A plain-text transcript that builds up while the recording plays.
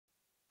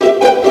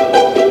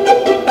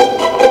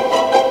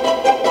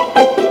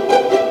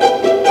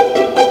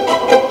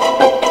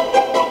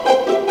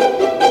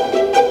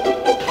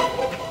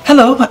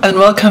Hello, and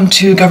welcome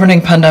to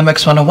Governing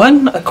Pandemics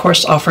 101, a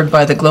course offered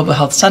by the Global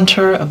Health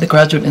Center of the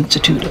Graduate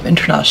Institute of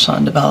International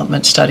and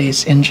Development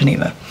Studies in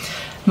Geneva.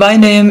 My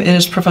name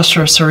is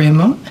Professor Suerie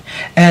Moon,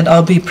 and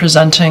I'll be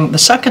presenting the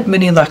second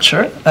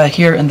mini-lecture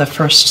here in the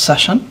first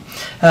session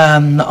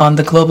on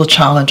the global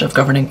challenge of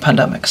governing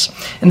pandemics.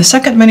 In the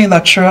second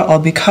mini-lecture, I'll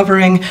be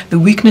covering the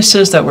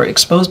weaknesses that were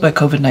exposed by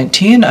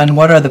COVID-19 and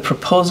what are the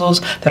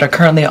proposals that are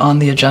currently on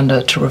the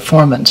agenda to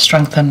reform and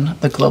strengthen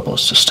the global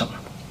system.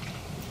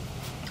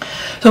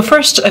 So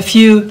first, a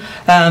few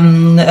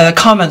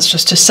comments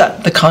just to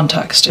set the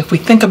context. If we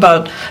think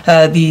about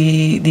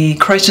the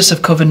crisis of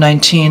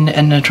COVID-19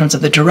 and in terms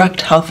of the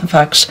direct health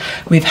effects,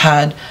 we've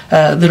had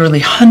literally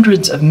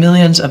hundreds of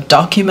millions of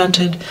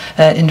documented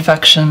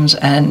infections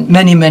and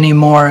many, many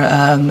more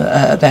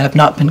that have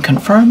not been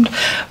confirmed.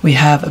 We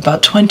have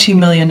about 20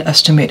 million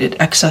estimated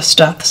excess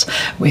deaths.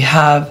 We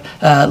have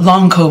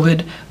long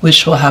COVID,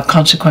 which will have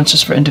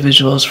consequences for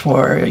individuals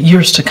for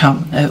years to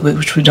come,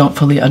 which we don't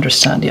fully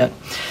understand yet.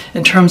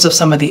 In terms of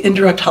some of the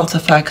indirect health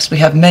effects, we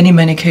have many,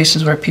 many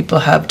cases where people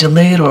have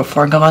delayed or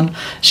foregone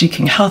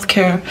seeking health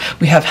care.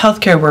 We have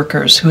healthcare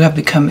workers who have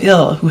become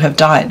ill, who have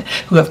died,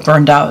 who have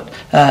burned out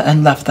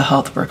and left the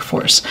health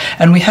workforce.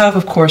 And we have,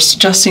 of course,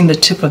 just seen the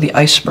tip of the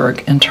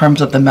iceberg in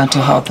terms of the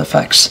mental health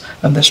effects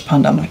of this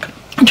pandemic.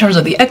 In terms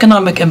of the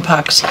economic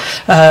impacts,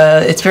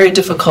 it's very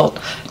difficult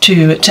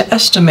to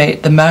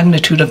estimate the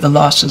magnitude of the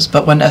losses,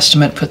 but one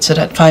estimate puts it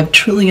at $5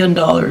 trillion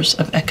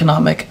of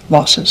economic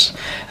losses.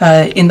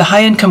 In the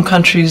high-income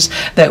countries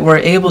that were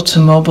able to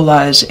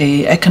mobilize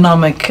an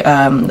economic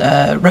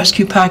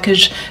rescue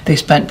package, they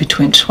spent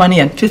between 20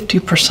 and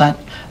 50%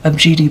 of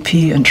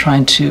GDP in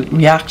trying to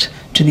react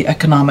to the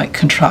economic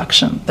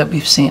contraction that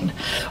we've seen.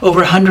 Over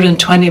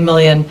 120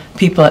 million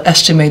people are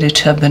estimated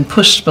to have been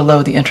pushed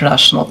below the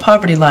international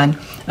poverty line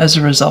as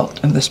a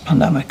result of this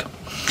pandemic.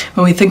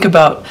 When we think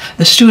about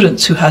the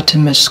students who had to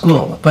miss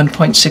school,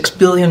 1.6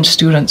 billion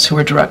students who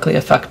were directly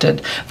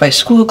affected by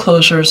school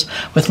closures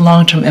with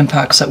long-term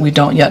impacts that we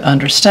don't yet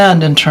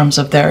understand in terms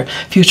of their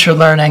future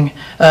learning,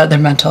 their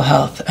mental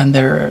health, and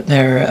their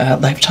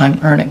lifetime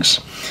earnings.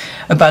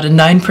 About a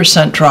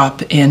 9%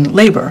 drop in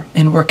labor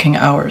in working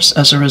hours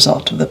as a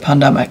result of the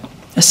pandemic.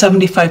 A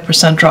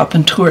 75% drop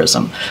in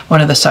tourism, one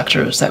of the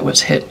sectors that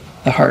was hit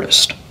the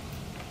hardest.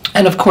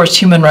 And of course,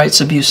 human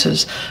rights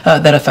abuses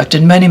that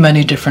affected many,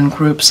 many different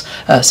groups,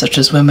 such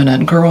as women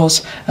and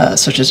girls,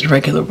 such as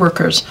irregular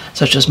workers,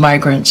 such as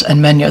migrants, and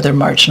many other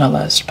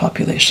marginalized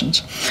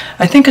populations.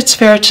 I think it's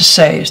fair to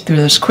say, through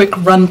this quick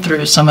run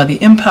through some of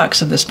the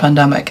impacts of this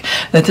pandemic,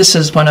 that this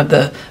is one of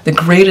the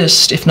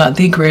greatest, if not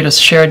the greatest,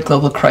 shared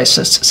global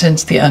crisis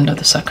since the end of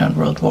the Second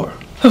World War.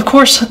 Of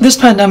course, this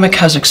pandemic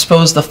has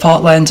exposed the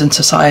fault lines in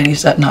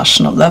societies at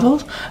national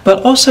level,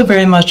 but also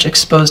very much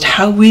exposed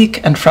how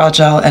weak and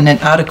fragile and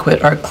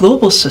inadequate our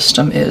global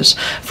system is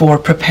for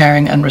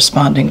preparing and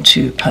responding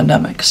to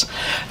pandemics.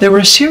 There were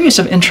a series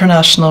of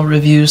international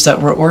reviews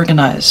that were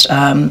organized,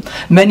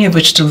 many of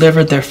which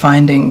delivered their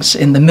findings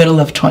in the middle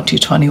of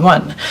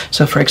 2021.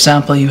 So, for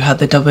example, you had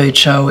the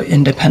WHO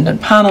Independent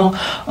Panel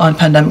on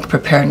Pandemic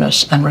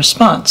Preparedness and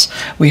Response.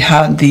 We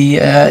had the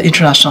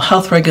International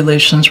Health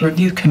Regulations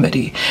Review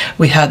Committee.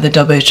 We had the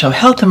WHO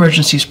Health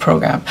Emergencies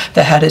Program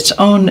that had its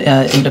own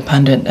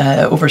independent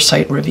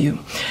oversight review.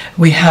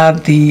 We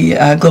have the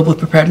Global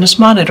Preparedness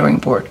Monitoring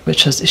Board,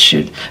 which has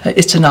issued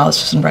its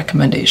analysis and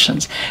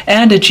recommendations,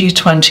 and a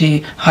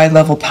G20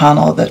 high-level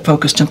panel that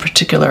focused in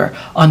particular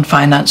on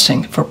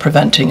financing for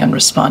preventing and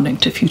responding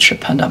to future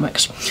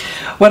pandemics.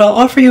 What I'll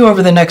offer you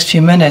over the next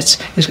few minutes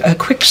is a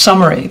quick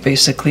summary,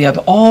 basically, of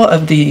all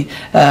of the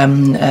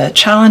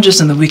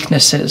challenges and the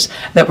weaknesses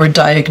that were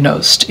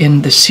diagnosed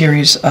in this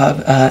series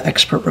of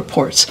expert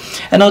reports.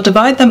 And I'll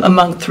divide them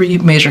among three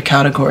major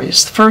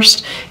categories. The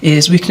first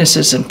is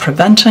weaknesses in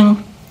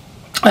preventing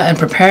and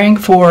preparing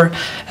for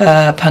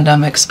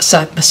pandemics,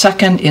 the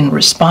second in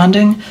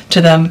responding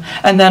to them,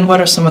 and then what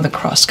are some of the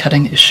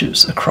cross-cutting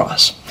issues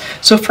across.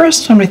 So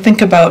first, when we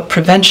think about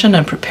prevention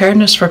and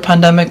preparedness for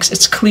pandemics,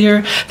 it's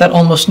clear that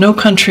almost no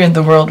country in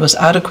the world was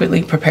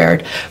adequately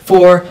prepared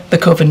for the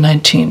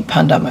COVID-19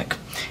 pandemic.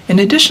 In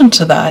addition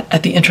to that,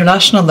 at the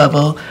international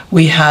level,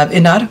 we have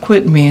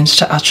inadequate means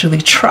to actually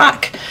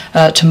track,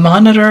 to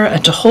monitor,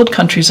 and to hold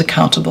countries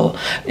accountable,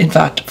 in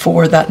fact,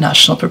 for that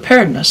national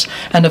preparedness.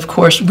 And of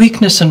course,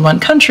 weakness in one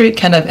country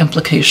can have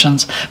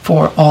implications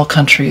for all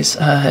countries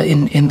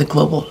in the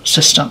global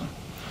system.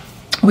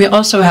 We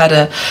also had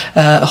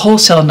a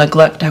wholesale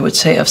neglect, I would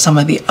say, of some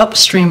of the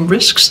upstream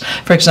risks.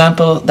 For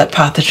example, that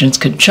pathogens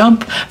could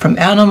jump from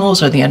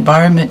animals or the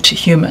environment to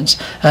humans,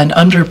 an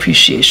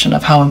underappreciation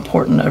of how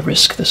important a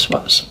risk this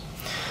was.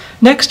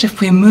 Next, if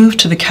we move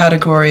to the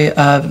category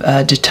of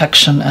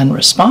detection and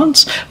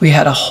response, we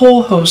had a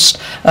whole host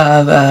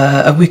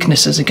of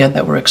weaknesses, again,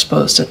 that were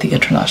exposed at the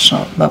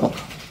international level.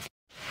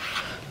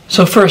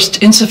 So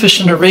first,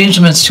 insufficient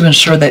arrangements to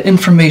ensure that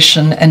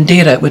information and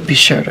data would be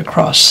shared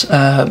across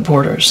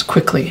borders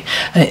quickly.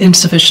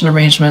 Insufficient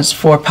arrangements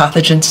for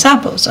pathogen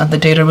samples and the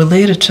data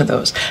related to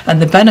those,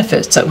 and the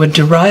benefits that would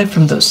derive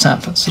from those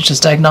samples, such as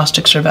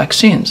diagnostics or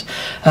vaccines.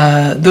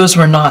 Those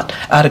were not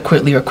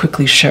adequately or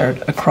quickly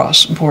shared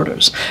across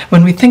borders.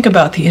 When we think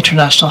about the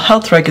international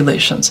health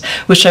regulations,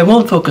 which I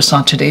won't focus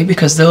on today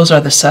because those are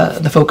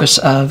the focus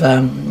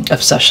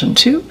of session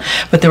 2,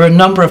 but there were a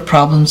number of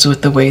problems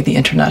with the way the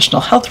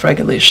international health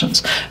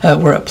regulations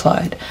were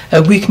applied.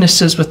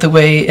 Weaknesses with the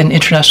way an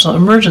international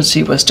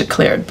emergency was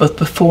declared, both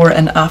before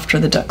and after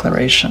the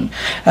declaration.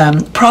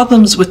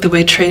 Problems with the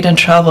way trade and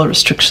travel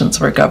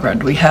restrictions were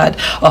governed. We had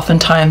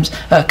oftentimes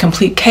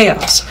complete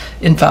chaos,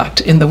 in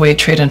fact, in the way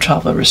trade and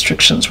travel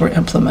restrictions were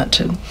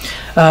implemented.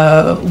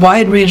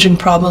 Wide-ranging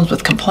problems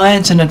with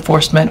compliance and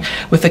enforcement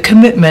with the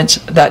commitments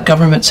that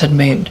governments had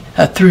made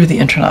through the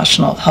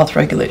international health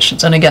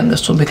regulations. And again,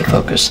 this will be the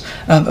focus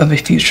of a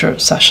future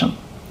session.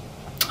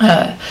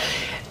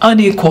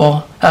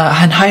 Unequal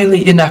and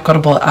highly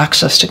inequitable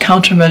access to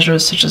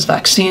countermeasures such as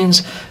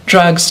vaccines,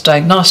 drugs,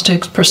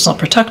 diagnostics, personal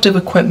protective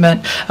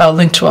equipment,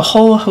 linked to a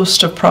whole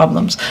host of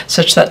problems,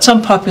 such that some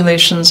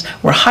populations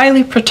were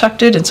highly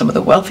protected in some of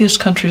the wealthiest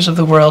countries of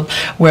the world,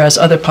 whereas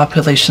other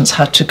populations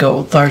had to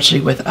go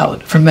largely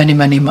without for many,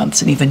 many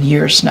months and even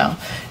years now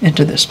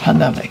into this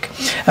pandemic.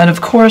 And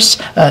of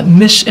course,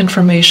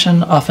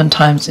 misinformation,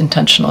 oftentimes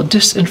intentional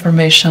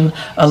disinformation,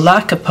 a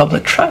lack of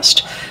public trust,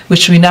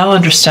 which we now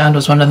understand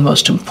was one of the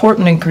most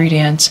important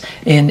ingredients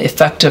in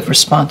effective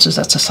responses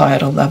at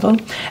societal level,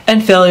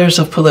 and failures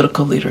of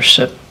political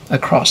leadership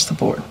across the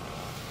board.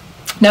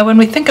 Now, when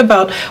we think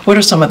about what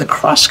are some of the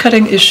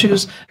cross-cutting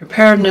issues,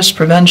 preparedness,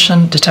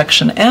 prevention,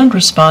 detection, and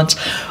response,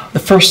 the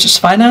first is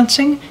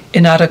financing,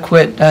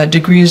 inadequate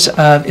degrees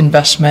of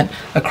investment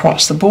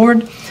across the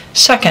board.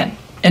 Second,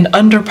 an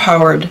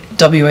underpowered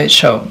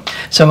WHO.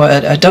 So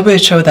a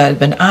WHO that had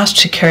been asked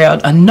to carry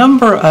out a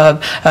number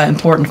of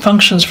important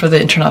functions for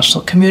the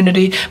international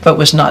community, but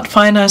was not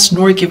financed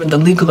nor given the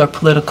legal or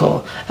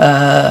political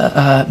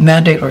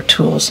mandate or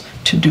tools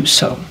to do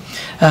so.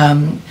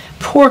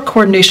 Poor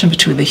coordination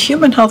between the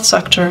human health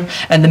sector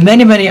and the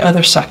many, many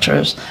other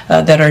sectors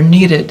that are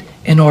needed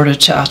in order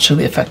to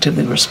actually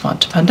effectively respond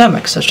to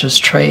pandemics, such as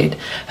trade,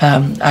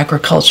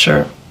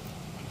 agriculture,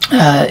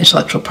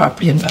 intellectual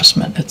property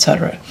investment,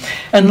 etc.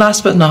 And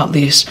last but not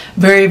least,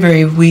 very,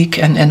 very weak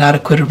and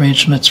inadequate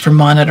arrangements for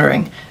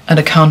monitoring and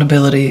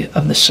accountability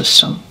of the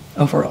system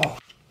overall.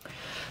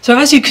 So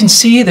as you can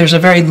see, there's a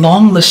very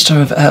long list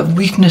of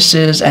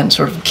weaknesses and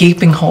sort of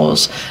gaping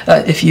holes,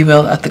 if you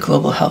will, at the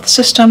global health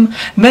system,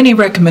 many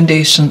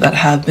recommendations that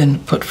have been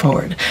put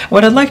forward.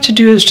 What I'd like to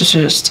do is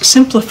just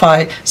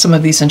simplify some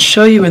of these and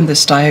show you in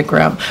this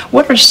diagram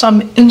what are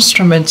some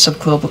instruments of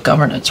global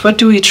governance. What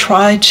do we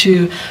try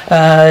to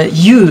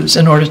use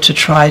in order to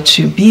try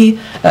to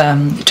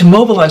to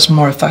mobilize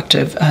more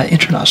effective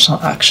international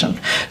action?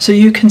 So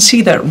you can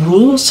see that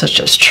rules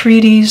such as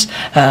treaties,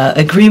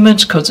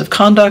 agreements, codes of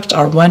conduct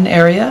are one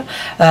area,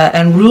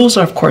 and rules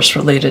are of course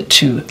related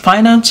to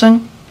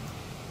financing,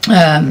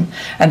 and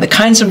the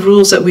kinds of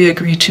rules that we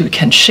agree to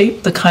can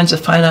shape the kinds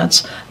of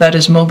finance that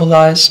is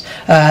mobilized,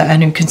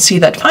 and you can see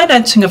that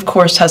financing of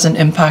course has an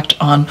impact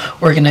on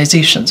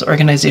organizations,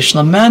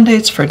 organizational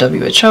mandates for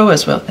WHO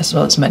as well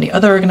as many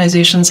other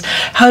organizations.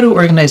 How do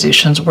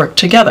organizations work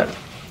together?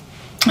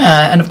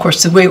 And of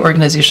course, the way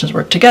organizations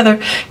work together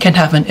can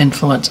have an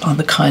influence on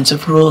the kinds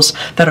of rules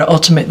that are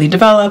ultimately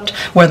developed,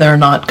 whether or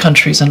not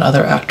countries and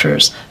other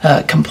actors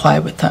comply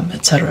with them,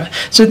 etc.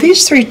 So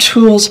these three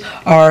tools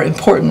are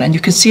important, and you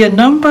can see a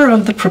number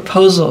of the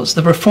proposals,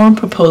 the reform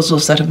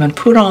proposals that have been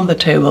put on the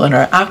table and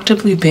are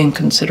actively being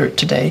considered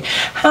today,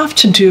 have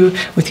to do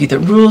with either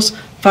rules,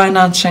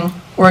 financing,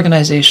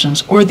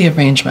 organizations, or the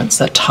arrangements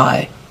that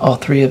tie all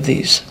three of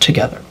these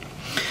together.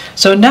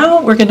 So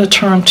now we're going to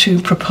turn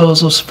to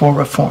proposals for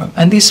reform,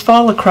 and these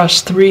fall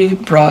across three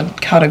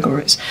broad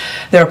categories.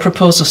 There are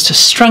proposals to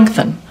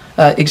strengthen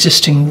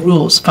existing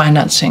rules,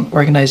 financing,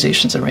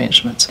 organizations,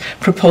 arrangements,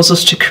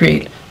 proposals to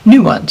create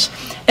new ones,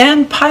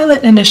 and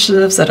pilot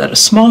initiatives that at a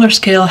smaller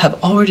scale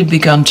have already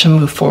begun to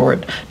move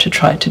forward to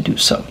try to do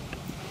so.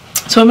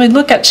 So when we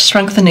look at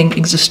strengthening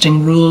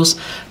existing rules,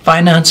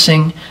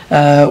 financing,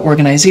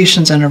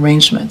 organizations, and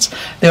arrangements,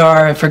 there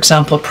are, for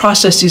example,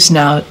 processes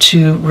now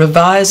to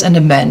revise and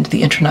amend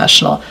the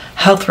international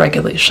health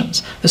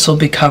regulations. This will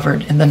be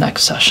covered in the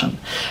next session.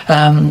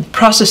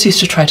 Processes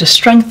to try to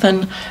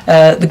strengthen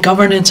the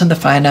governance and the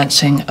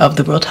financing of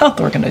the World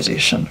Health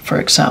Organization, for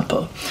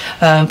example.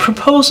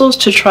 Proposals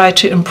to try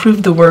to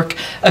improve the work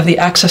of the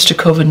Access to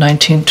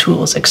COVID-19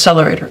 Tools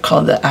Accelerator,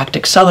 called the ACT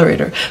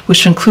Accelerator,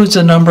 which includes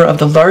a number of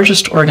the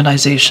largest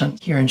organizations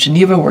here in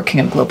Geneva working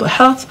in global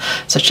health,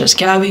 such as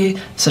Gavi,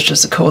 such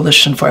as the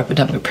Coalition for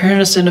Epidemic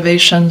Preparedness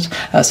Innovations,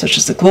 such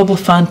as the Global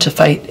Fund to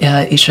fight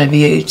HIV,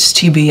 AIDS,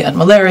 TB, and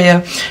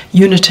malaria,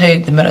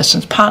 UNITAID, the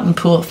Medicines Patent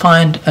Pool,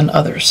 FIND, and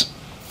others.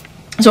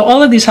 So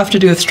all of these have to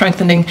do with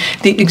strengthening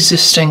the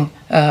existing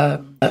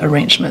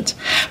arrangements.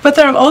 But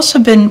there have also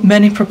been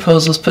many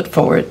proposals put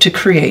forward to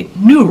create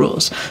new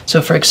rules.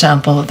 So, for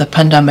example, the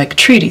Pandemic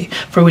Treaty,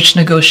 for which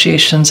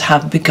negotiations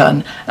have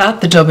begun at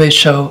the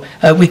WHO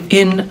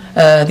within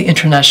the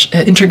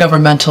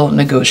Intergovernmental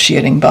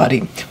Negotiating Body,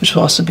 which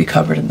will also be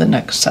covered in the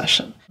next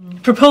session.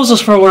 Proposals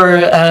for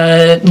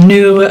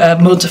new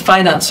modes of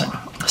financing,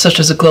 such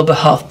as a Global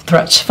Health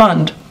Threats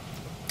Fund,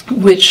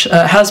 which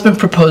has been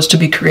proposed to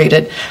be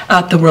created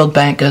at the World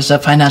Bank as a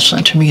financial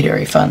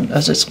intermediary fund,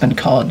 as it's been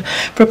called.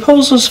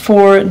 Proposals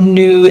for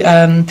new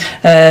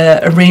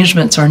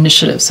arrangements or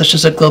initiatives, such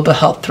as a Global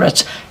Health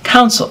Threats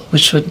Council,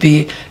 which would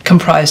be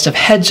comprised of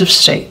heads of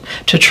state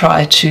to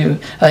try to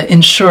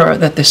ensure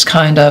that this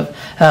kind of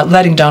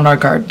letting down our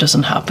guard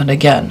doesn't happen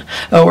again,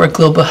 or a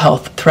Global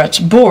Health Threats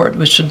Board,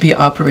 which should be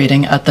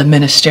operating at the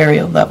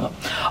ministerial level.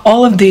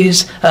 All of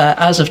these,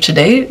 as of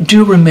today,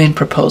 do remain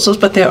proposals,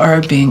 but they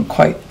are being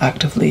quite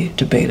actively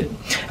debated.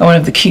 And one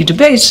of the key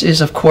debates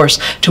is, of course,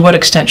 to what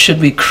extent should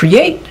we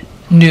create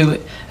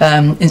new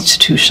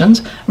institutions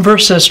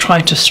versus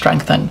trying to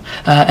strengthen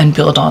and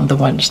build on the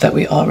ones that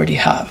we already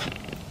have.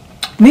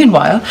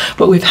 Meanwhile,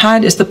 what we've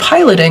had is the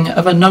piloting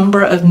of a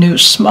number of new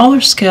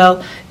smaller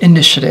scale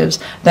initiatives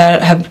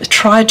that have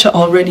tried to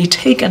already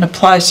take and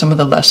apply some of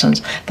the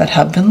lessons that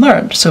have been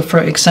learned. So, for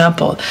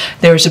example,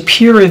 there's a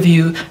peer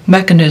review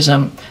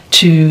mechanism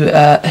to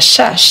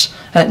assess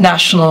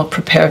national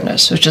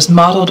preparedness, which is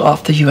modeled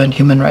off the UN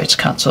Human Rights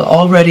Council,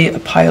 already a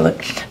pilot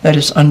that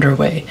is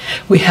underway.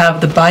 We have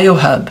the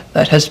BioHub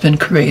that has been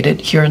created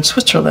here in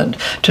Switzerland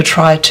to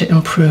try to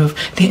improve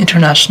the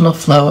international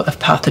flow of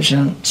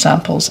pathogen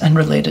samples and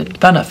related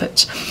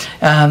benefits.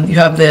 You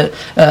have the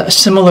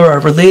similar or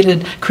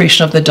related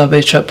creation of the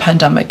WHO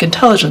Pandemic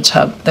Intelligence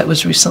Hub that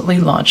was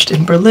recently launched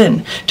in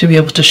Berlin to be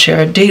able to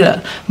share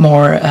data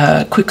more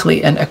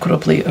quickly and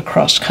equitably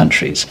across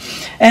countries.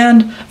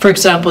 And, for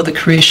example, the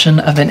creation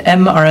of an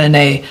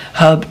mRNA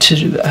hub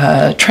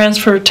to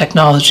transfer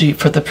technology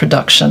for the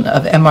production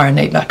of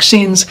mRNA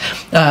vaccines,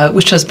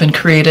 which has been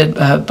created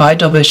by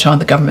WHO and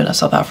the government of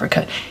South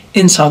Africa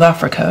in South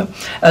Africa,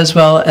 as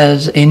well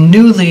as a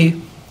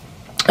newly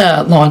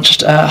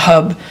launched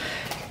hub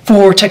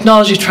for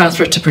technology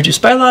transfer to produce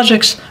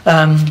biologics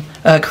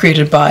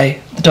created by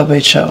the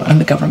WHO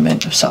and the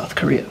government of South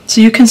Korea.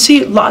 So you can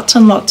see lots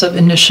and lots of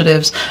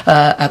initiatives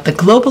at the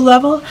global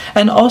level,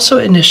 and also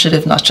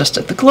initiative not just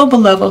at the global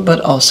level,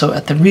 but also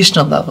at the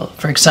regional level.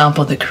 For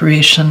example, the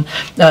creation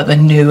of a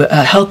new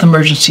Health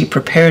Emergency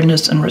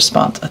Preparedness and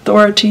Response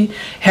Authority,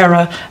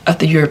 HERA, at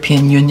the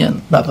European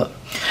Union level.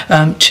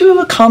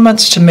 Two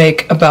comments to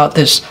make about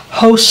this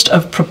host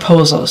of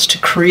proposals to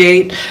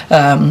create,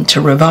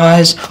 to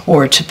revise,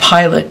 or to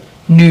pilot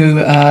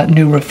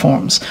new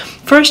reforms.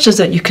 First is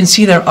that you can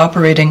see they're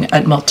operating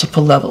at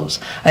multiple levels.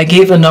 I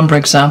gave a number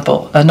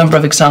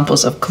of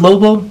examples of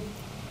global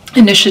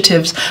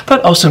initiatives,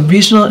 but also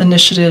regional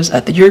initiatives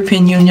at the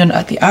European Union,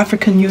 at the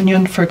African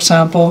Union, for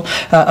example,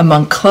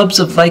 among clubs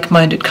of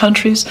like-minded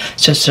countries,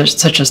 such as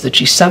the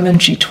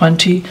G7,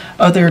 G20,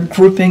 other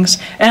groupings,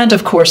 and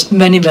of course,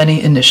 many,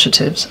 many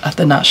initiatives at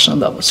the national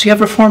level. So you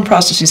have reform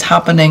processes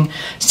happening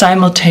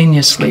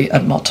simultaneously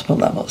at multiple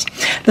levels.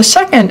 The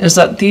second is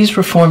that these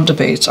reform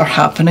debates are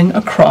happening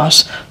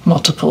across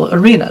multiple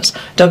arenas.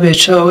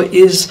 WHO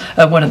is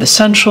one of the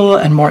central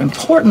and more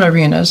important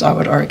arenas, I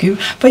would argue,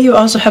 but you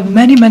also have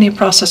many, many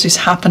processes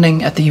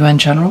happening at the UN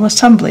General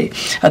Assembly,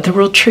 at the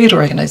World Trade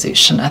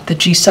Organization, at the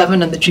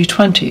G7 and the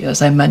G20,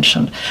 as I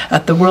mentioned,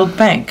 at the World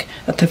Bank,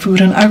 at the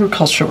Food and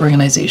Agriculture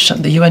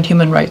Organization, the UN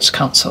Human Rights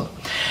Council.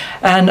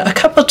 And a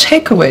couple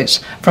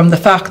takeaways from the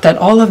fact that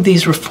all of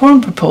these reform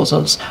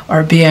proposals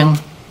are being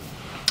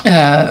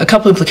a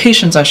couple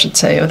implications, I should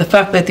say, of the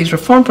fact that these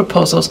reform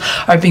proposals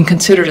are being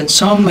considered in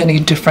so many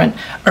different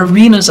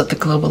arenas at the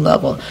global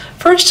level.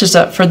 First is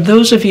that for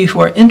those of you who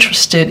are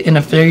interested in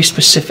a very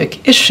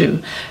specific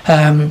issue,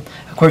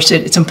 of course,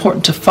 it's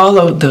important to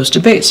follow those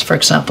debates, for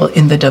example,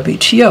 in the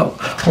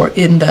WTO or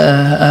in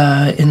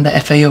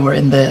the FAO or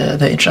in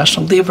the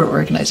International Labour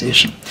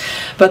Organization.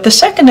 But the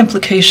second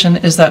implication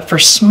is that for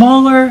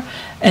smaller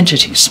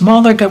entities,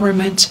 smaller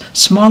governments,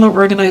 smaller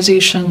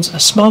organizations,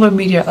 smaller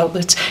media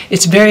outlets,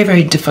 it's very,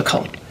 very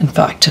difficult, in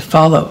fact, to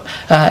follow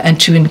and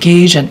to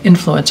engage and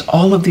influence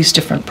all of these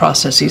different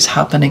processes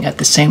happening at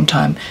the same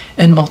time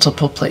in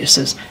multiple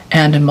places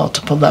and in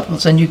multiple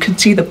levels. And you can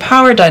see the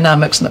power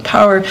dynamics and the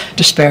power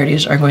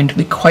disparities are going to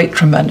be quite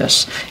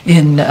tremendous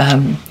in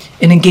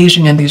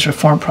engaging in these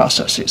reform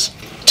processes.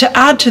 To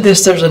add to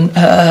this, there's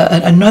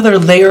another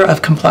layer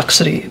of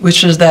complexity,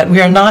 which is that we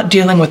are not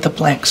dealing with a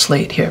blank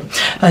slate here.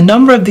 A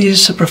number of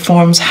these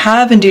reforms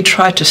have indeed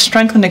tried to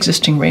strengthen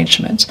existing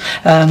arrangements,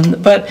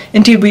 but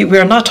indeed we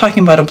are not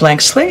talking about a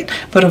blank slate,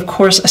 but of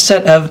course a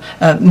set of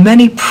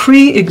many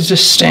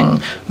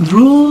pre-existing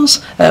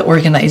rules,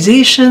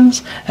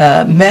 organizations,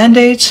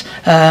 mandates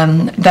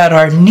that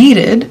are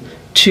needed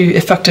to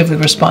effectively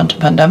respond to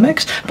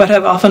pandemics, but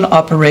have often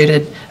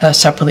operated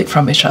separately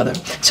from each other.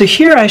 So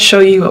here I show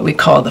you what we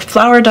call the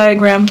flower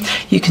diagram.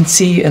 You can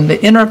see in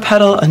the inner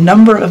petal a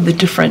number of the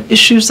different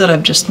issues that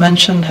I've just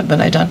mentioned have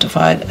been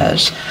identified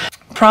as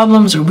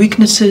problems or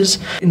weaknesses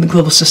in the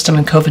global system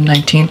in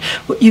COVID-19.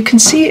 What you can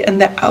see in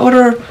the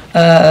outer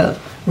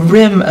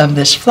rim of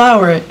this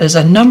flower is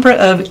a number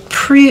of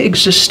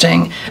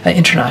pre-existing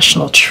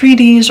international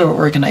treaties or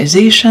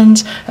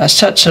organizations,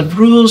 sets of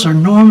rules or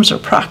norms or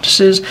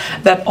practices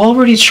that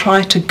already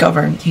try to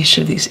govern each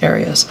of these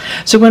areas.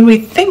 So when we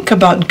think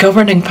about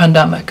governing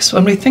pandemics,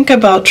 when we think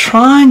about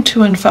trying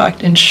to in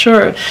fact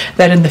ensure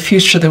that in the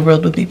future the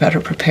world will be better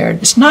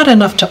prepared, it's not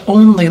enough to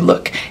only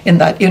look in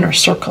that inner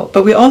circle,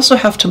 but we also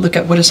have to look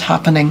at what is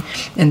happening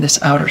in this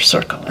outer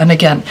circle. And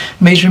again,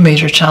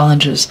 major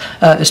challenges,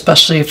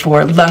 especially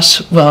for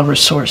less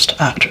well-resourced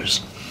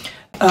actors.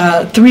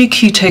 Three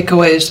key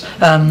takeaways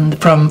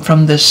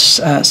from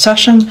this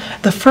session.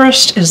 The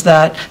first is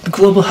that the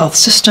global health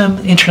system,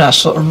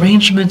 international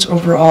arrangements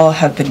overall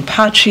have been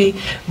patchy,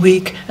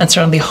 weak, and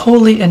certainly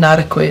wholly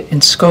inadequate in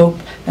scope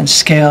and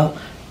scale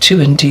to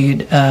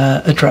indeed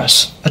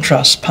address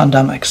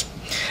pandemics.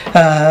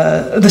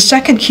 The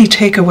second key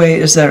takeaway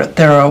is that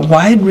there are a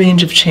wide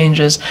range of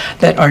changes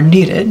that are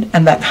needed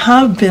and that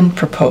have been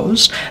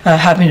proposed,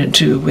 having to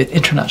do with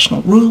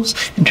international rules,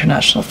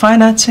 international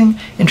financing,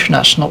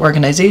 international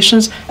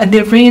organizations, and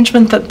the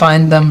arrangement that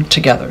bind them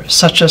together,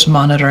 such as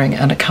monitoring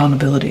and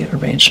accountability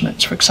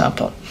arrangements, for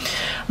example.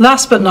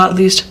 Last but not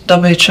least,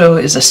 WHO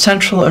is a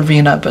central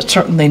arena, but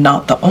certainly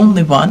not the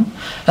only one.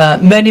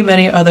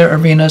 Many other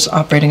arenas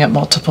operating at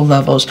multiple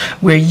levels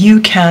where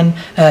you can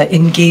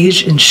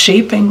engage in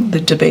shaping the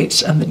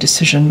debates and the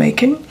decision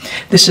making.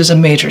 This is a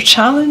major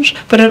challenge,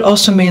 but it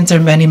also means there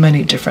are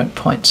many different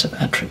points of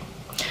entry.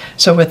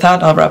 So with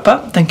that, I'll wrap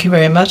up. Thank you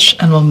very much,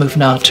 and we'll move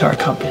now to our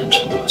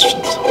comprehension questions.